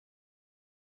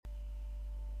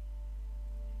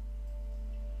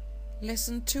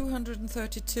Lesson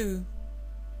 232.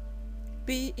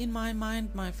 Be in my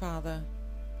mind, my Father,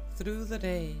 through the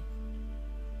day.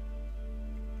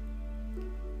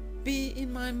 Be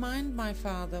in my mind, my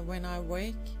Father, when I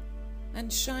wake,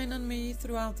 and shine on me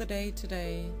throughout the day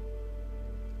today.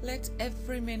 Let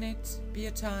every minute be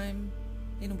a time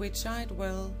in which I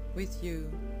dwell with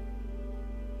you.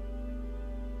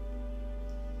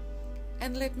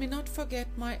 And let me not forget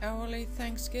my hourly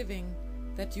thanksgiving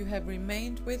that you have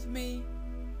remained with me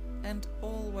and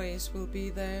always will be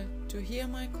there to hear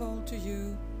my call to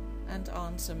you and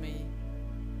answer me.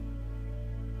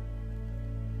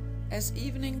 As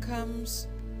evening comes,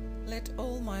 let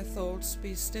all my thoughts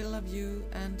be still of you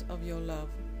and of your love.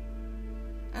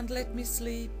 And let me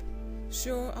sleep,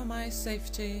 sure of my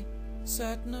safety,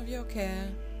 certain of your care,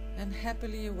 and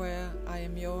happily aware I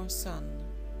am your son.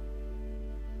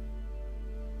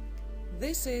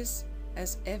 This is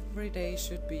as every day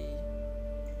should be.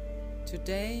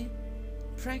 Today,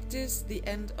 practice the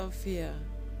end of fear.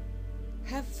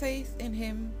 Have faith in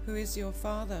him who is your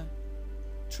Father.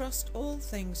 Trust all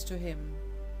things to him.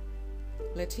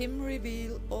 Let him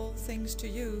reveal all things to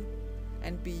you,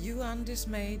 and be you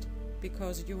undismayed,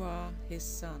 because you are his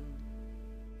son.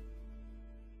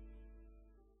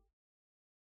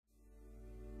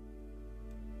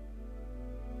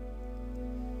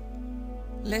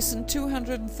 Lesson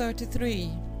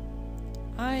 233.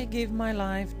 I give my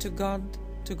life to God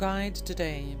to guide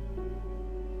today.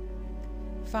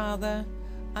 Father,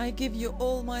 I give you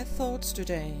all my thoughts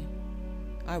today.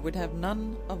 I would have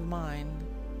none of mine.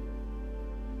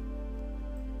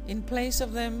 In place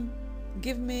of them,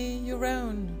 give me your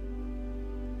own.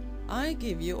 I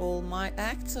give you all my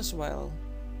acts as well,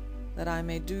 that I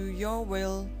may do your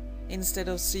will instead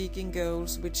of seeking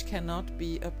goals which cannot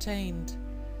be obtained,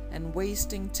 and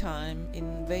wasting time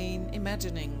in vain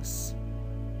imaginings.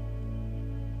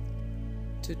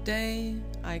 Today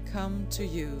I come to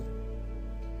you.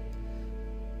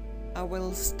 I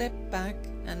will step back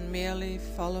and merely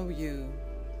follow you.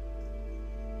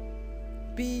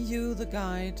 Be you the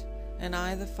guide, and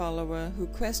I the follower, who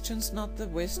questions not the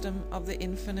wisdom of the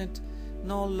infinite,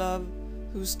 nor love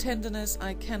whose tenderness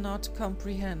I cannot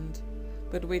comprehend,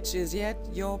 but which is yet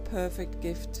your perfect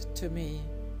gift to me.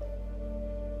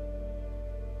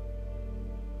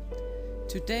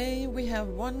 Today we have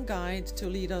one guide to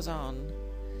lead us on,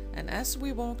 and as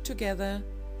we walk together,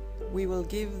 we will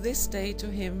give this day to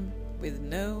him with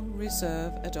no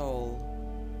reserve at all.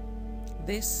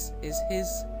 This is his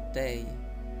day.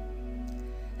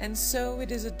 And so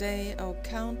it is a day of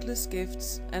countless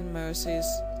gifts and mercies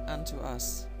unto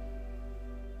us.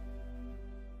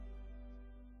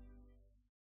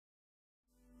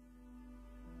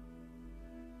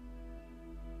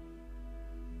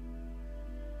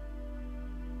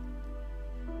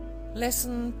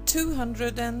 Lesson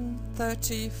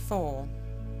 234.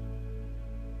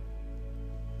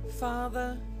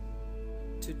 Father,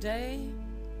 today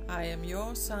I am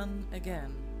your son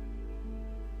again.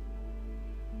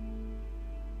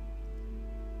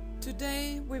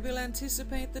 Today we will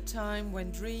anticipate the time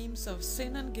when dreams of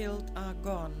sin and guilt are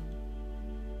gone,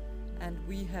 and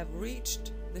we have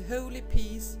reached the holy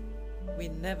peace we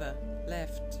never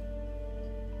left.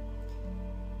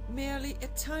 Merely a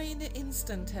tiny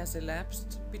instant has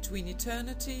elapsed between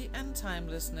eternity and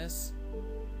timelessness.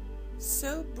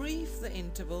 So brief the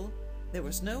interval, there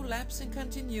was no lapse in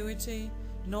continuity,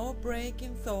 nor break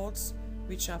in thoughts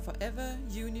which are forever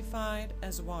unified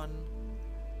as one.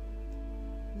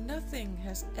 Nothing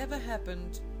has ever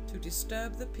happened to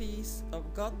disturb the peace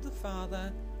of God the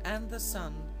Father and the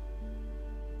Son.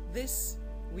 This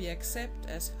we accept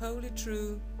as wholly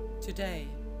true today.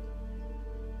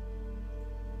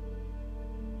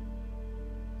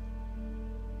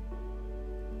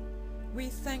 We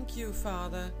thank you,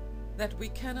 Father, that we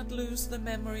cannot lose the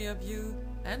memory of you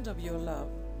and of your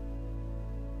love.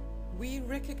 We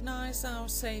recognize our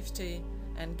safety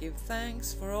and give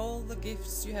thanks for all the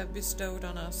gifts you have bestowed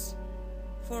on us,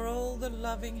 for all the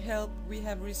loving help we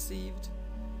have received,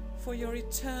 for your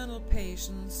eternal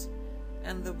patience,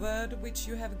 and the word which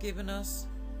you have given us,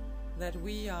 that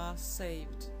we are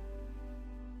saved.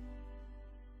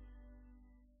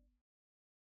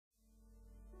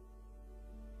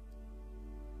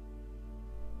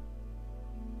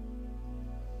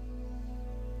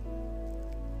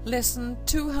 Lesson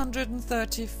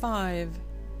 235.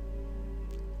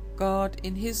 God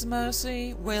in his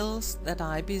mercy wills that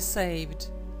I be saved.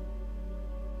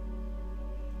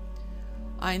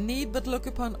 I need but look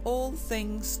upon all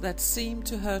things that seem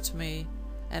to hurt me,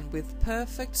 and with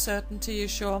perfect certainty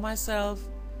assure myself,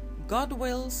 God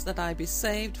wills that I be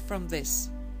saved from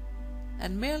this,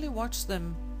 and merely watch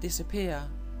them disappear.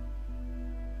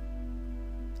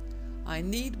 I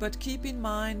need but keep in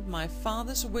mind my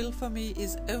Father's will for me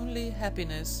is only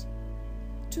happiness,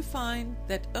 to find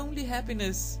that only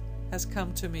happiness has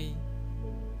come to me.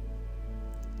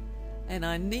 And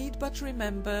I need but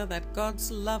remember that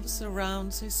God's love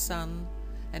surrounds His Son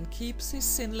and keeps His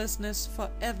sinlessness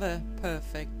forever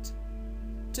perfect,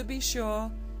 to be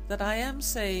sure that I am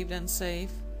saved and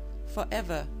safe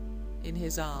forever in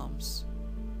His arms.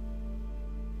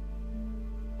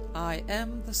 I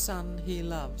am the Son He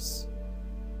loves,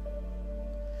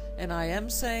 and I am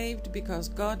saved because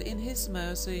God in His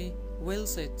mercy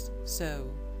wills it so.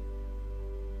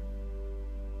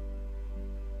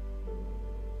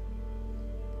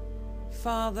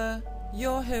 Father,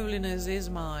 your holiness is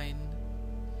mine.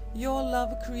 Your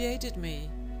love created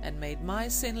me and made my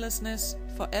sinlessness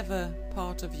forever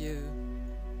part of you.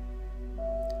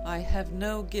 I have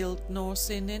no guilt nor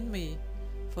sin in me,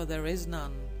 for there is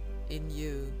none in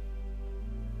you.